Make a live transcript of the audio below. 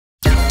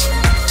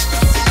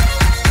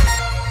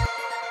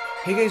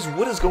Hey guys,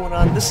 what is going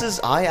on? This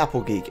is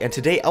iAppleGeek, and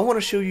today I want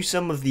to show you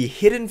some of the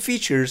hidden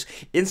features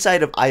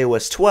inside of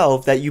iOS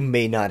 12 that you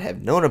may not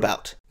have known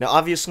about. Now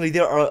obviously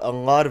there are a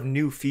lot of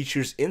new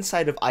features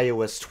inside of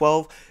iOS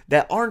 12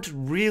 that aren't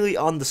really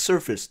on the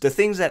surface. The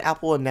things that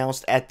Apple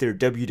announced at their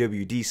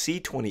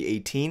WWDC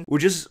 2018 were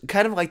just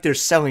kind of like their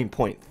selling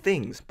point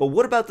things. But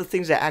what about the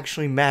things that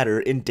actually matter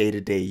in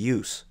day-to-day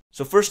use?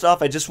 So first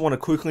off, I just want to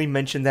quickly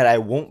mention that I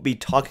won't be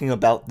talking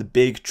about the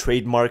big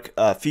trademark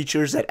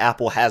features that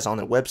Apple has on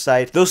their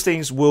website. Those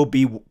things will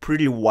be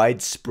pretty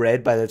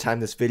widespread by the time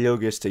this video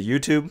gets to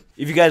YouTube.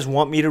 If you guys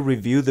want me to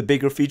review the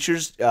bigger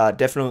features,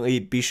 definitely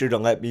be sure to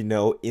let me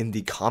know in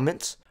the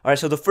comments. Alright,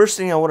 so the first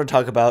thing I want to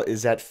talk about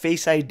is that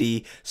Face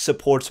ID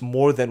supports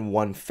more than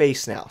one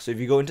face now. So if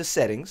you go into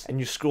settings and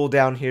you scroll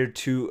down here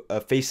to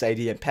Face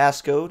ID and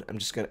passcode, I'm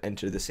just going to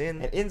enter this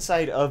in. And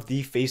inside of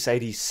the Face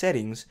ID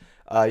settings,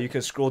 you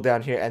can scroll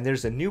down here and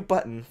there's a new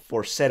button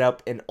for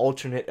setup and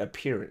alternate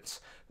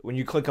appearance. When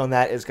you click on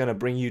that, it's going to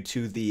bring you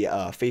to the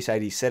Face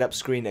ID setup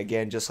screen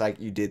again, just like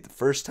you did the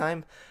first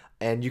time.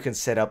 And you can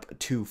set up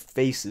two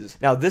faces.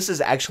 Now this is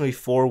actually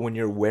for when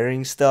you're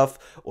wearing stuff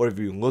or if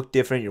you look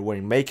different, you're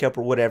wearing makeup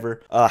or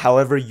whatever.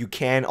 However, you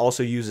can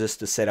also use this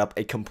to set up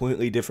a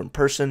completely different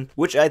person,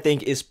 which I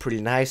think is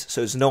pretty nice.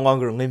 So it's no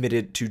longer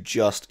limited to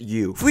just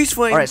you.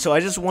 Alright, so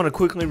I just want to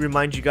quickly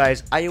remind you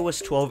guys,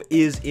 iOS 12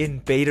 is in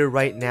beta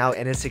right now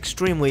and it's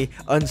extremely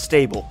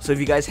unstable. So if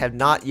you guys have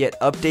not yet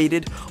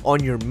updated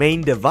on your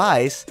main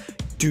device,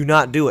 do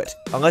not do it.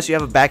 Unless you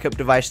have a backup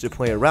device to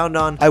play around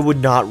on, I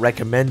would not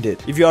recommend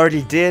it. If you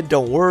already did,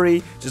 don't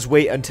worry. Just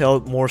wait until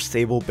more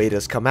stable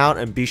betas come out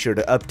and be sure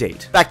to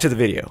update. Back to the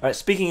video. Alright,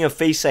 speaking of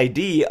Face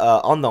ID,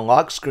 on the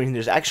lock screen,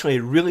 there's actually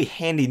a really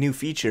handy new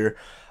feature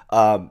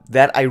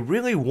that I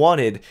really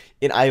wanted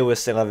in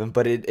iOS 11,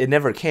 but it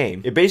never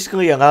came. It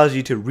basically allows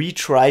you to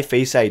retry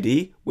Face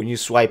ID when you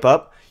swipe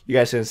up. You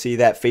guys can see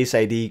that Face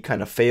ID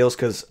kind of fails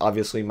because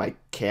obviously my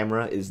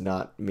camera is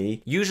not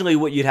me. Usually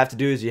what you'd have to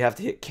do is you have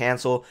to hit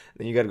cancel,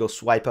 then you got to go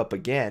swipe up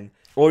again,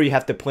 or you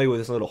have to play with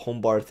this little home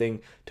bar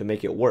thing to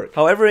make it work.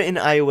 However, in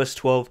iOS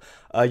 12,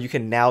 you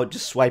can now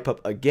just swipe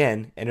up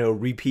again and it'll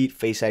repeat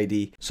Face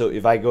ID. So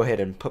if I go ahead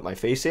and put my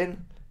face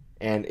in,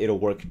 and it'll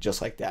work just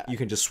like that. You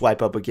can just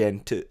swipe up again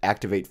to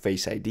activate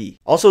Face ID.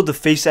 Also, the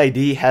Face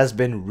ID has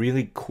been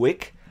really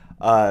quick.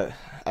 I'm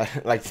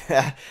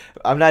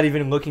not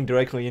even looking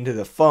directly into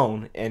the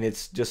phone, and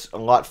it's just a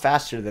lot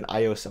faster than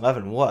iOS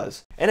 11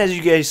 was. And as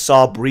you guys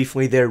saw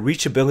briefly there,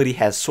 reachability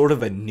has sort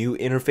of a new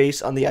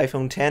interface on the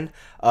iPhone 10.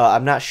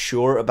 I'm not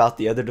sure about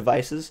the other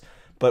devices,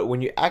 but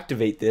when you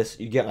activate this,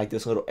 you get like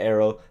this little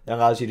arrow that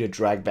allows you to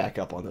drag back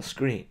up on the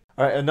screen.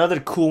 Alright, another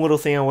cool little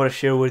thing I want to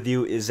share with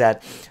you is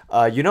that,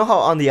 you know how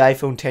on the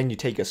iPhone 10 you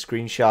take a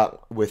screenshot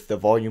with the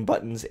volume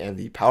buttons and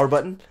the power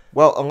button?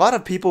 Well, a lot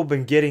of people have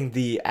been getting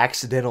the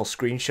accidental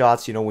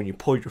screenshots, you know, when you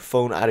pull your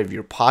phone out of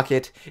your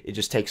pocket, it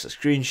just takes a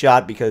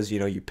screenshot because, you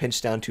know, you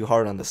pinch down too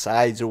hard on the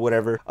sides or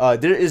whatever.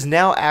 There is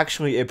now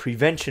actually a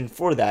prevention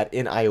for that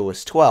in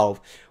iOS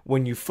 12.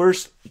 When you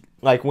first,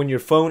 like when your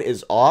phone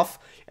is off,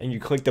 and you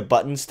click the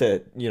buttons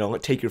to, you know,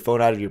 take your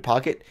phone out of your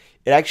pocket,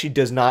 it actually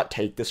does not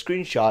take the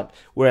screenshot,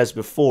 whereas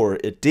before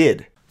it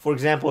did. For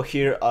example,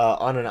 here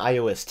on an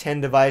iOS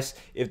 10 device,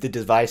 if the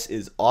device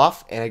is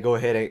off and I go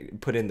ahead and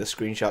put in the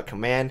screenshot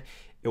command,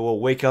 it will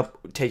wake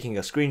up taking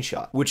a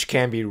screenshot, which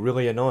can be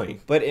really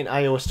annoying. But in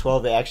iOS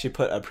 12, they actually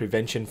put a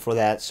prevention for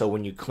that, so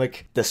when you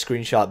click the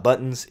screenshot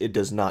buttons, it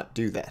does not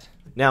do that.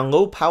 Now,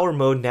 low power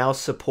mode now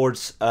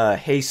supports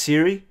Hey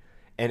Siri,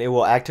 and it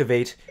will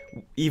activate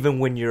even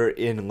when you're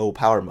in low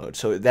power mode.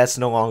 So that's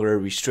no longer a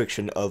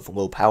restriction of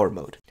low power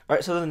mode.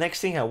 Alright, so the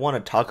next thing I want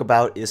to talk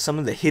about is some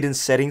of the hidden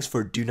settings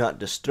for Do Not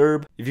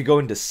Disturb. If you go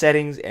into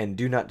settings and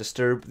Do Not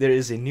Disturb, there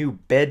is a new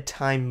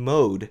bedtime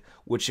mode,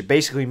 which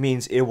basically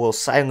means it will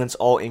silence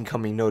all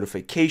incoming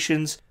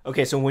notifications.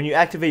 Okay, so when you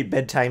activate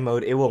bedtime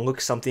mode, it will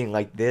look something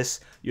like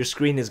this. Your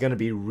screen is going to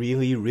be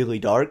really, really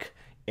dark.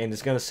 And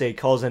it's going to say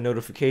calls and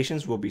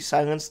notifications will be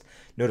silenced.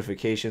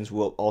 Notifications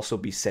will also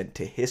be sent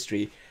to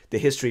history. The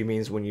history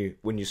means when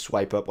you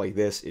swipe up like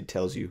this, it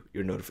tells you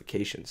your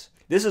notifications.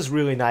 This is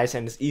really nice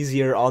and it's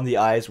easier on the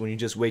eyes when you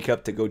just wake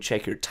up to go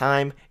check your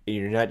time and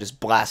you're not just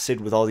blasted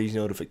with all these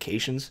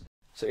notifications.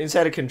 So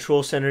inside of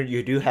Control Center,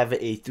 you do have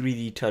a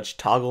 3D touch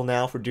toggle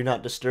now for Do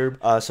Not Disturb.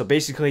 So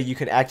basically you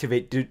can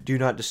activate Do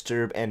Not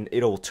Disturb and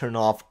it'll turn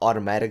off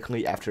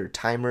automatically after a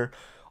timer.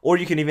 Or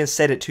you can even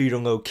set it to your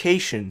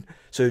location.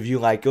 So if you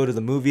like go to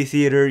the movie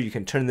theater, you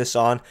can turn this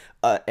on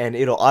and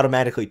it'll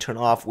automatically turn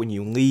off when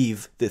you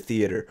leave the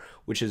theater,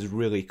 which is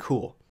really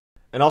cool.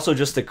 And also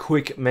just a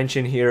quick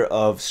mention here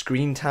of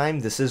screen time.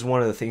 This is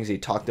one of the things they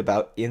talked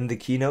about in the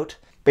keynote.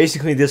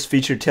 Basically, this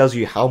feature tells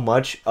you how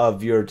much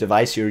of your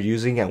device you're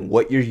using and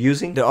what you're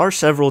using. There are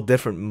several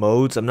different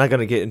modes. I'm not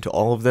going to get into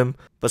all of them,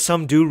 but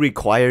some do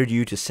require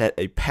you to set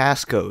a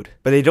passcode.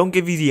 But they don't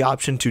give you the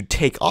option to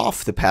take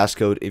off the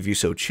passcode if you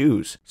so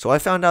choose. So I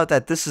found out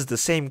that this is the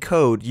same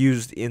code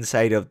used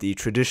inside of the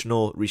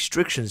traditional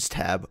restrictions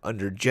tab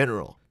under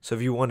General. So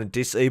if you want to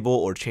disable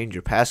or change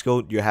your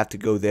passcode, you have to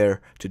go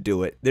there to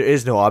do it. There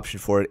is no option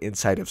for it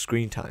inside of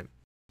screen time.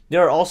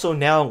 There are also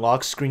now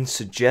lock screen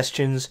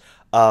suggestions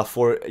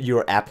for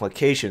your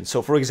application.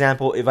 So for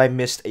example, if I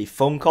missed a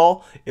phone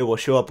call, it will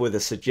show up with a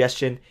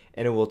suggestion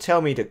and it will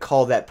tell me to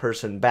call that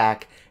person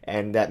back,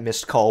 and that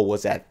missed call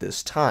was at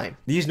this time.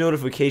 These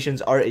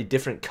notifications are a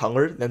different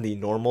color than the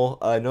normal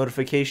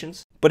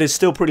notifications, but it's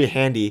still pretty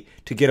handy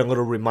to get a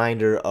little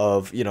reminder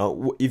of, you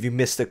know, if you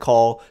missed a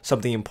call,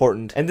 something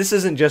important. And this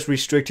isn't just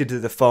restricted to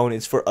the phone,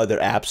 it's for other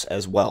apps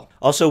as well.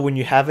 Also, when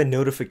you have a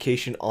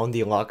notification on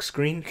the lock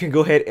screen, you can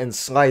go ahead and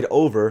slide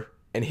over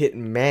and hit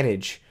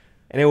manage,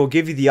 and it will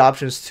give you the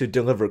options to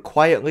deliver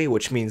quietly,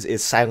 which means it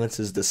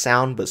silences the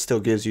sound but still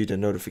gives you the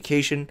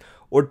notification,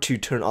 or to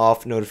turn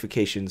off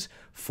notifications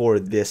for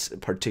this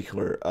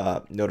particular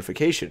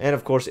notification. And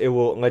of course, it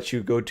will let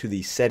you go to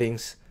the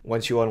settings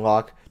once you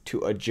unlock to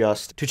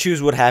adjust, to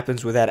choose what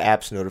happens with that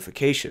app's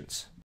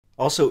notifications.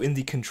 Also, in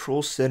the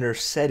control center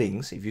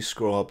settings, if you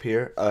scroll up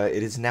here,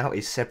 it is now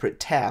a separate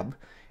tab.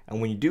 And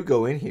when you do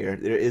go in here,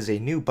 there is a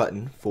new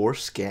button for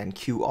scan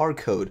QR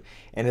code.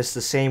 And it's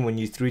the same when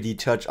you 3D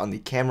touch on the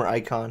camera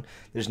icon.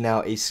 There's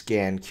now a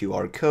scan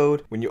QR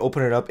code. When you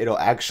open it up, it'll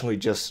actually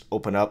just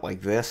open up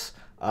like this.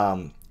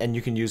 And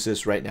you can use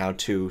this right now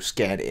to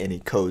scan any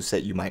codes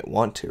that you might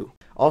want to.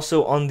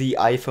 Also, on the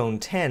iPhone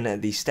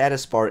 10, the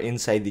status bar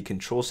inside the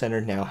control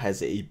center now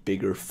has a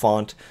bigger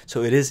font,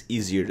 so it is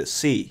easier to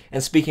see.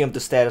 And speaking of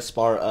the status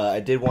bar, I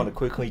did want to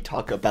quickly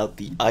talk about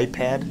the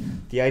iPad.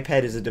 The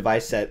iPad is a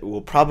device that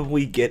will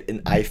probably get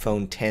an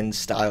iPhone 10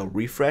 style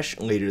refresh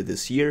later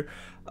this year.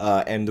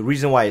 And the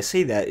reason why I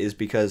say that is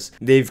because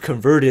they've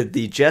converted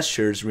the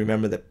gestures,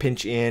 remember the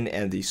pinch in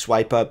and the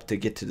swipe up to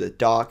get to the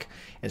dock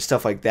and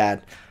stuff like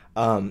that.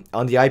 On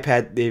the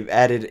iPad, they've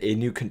added a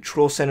new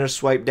control center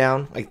swipe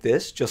down like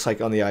this, just like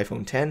on the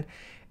iPhone 10,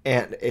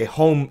 and a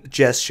home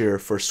gesture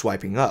for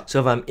swiping up. So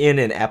if I'm in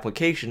an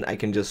application, I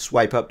can just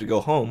swipe up to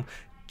go home,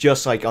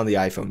 just like on the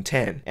iPhone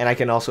 10. And I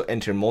can also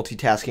enter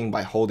multitasking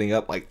by holding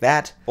up like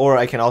that, or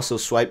I can also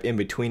swipe in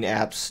between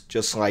apps,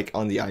 just like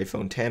on the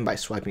iPhone 10 by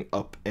swiping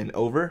up and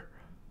over,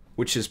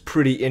 which is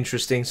pretty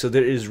interesting. So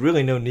there is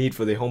really no need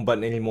for the home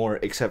button anymore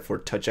except for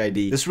Touch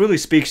ID. This really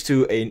speaks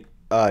to a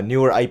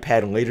newer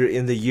iPad later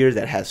in the year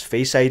that has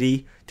Face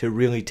ID to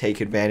really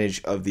take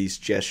advantage of these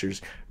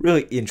gestures.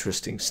 Really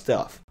interesting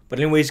stuff. But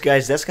anyways,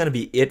 guys, that's going to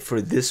be it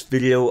for this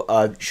video.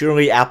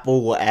 Surely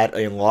Apple will add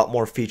a lot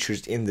more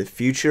features in the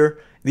future.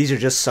 These are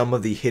just some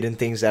of the hidden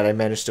things that I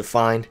managed to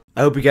find.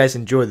 I hope you guys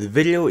enjoyed the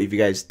video. If you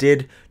guys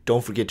did,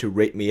 don't forget to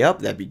rate me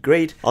up. That'd be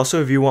great.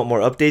 Also, if you want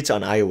more updates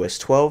on iOS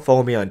 12,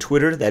 follow me on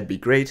Twitter. That'd be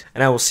great.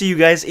 And I will see you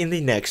guys in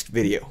the next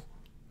video.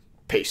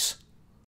 Peace.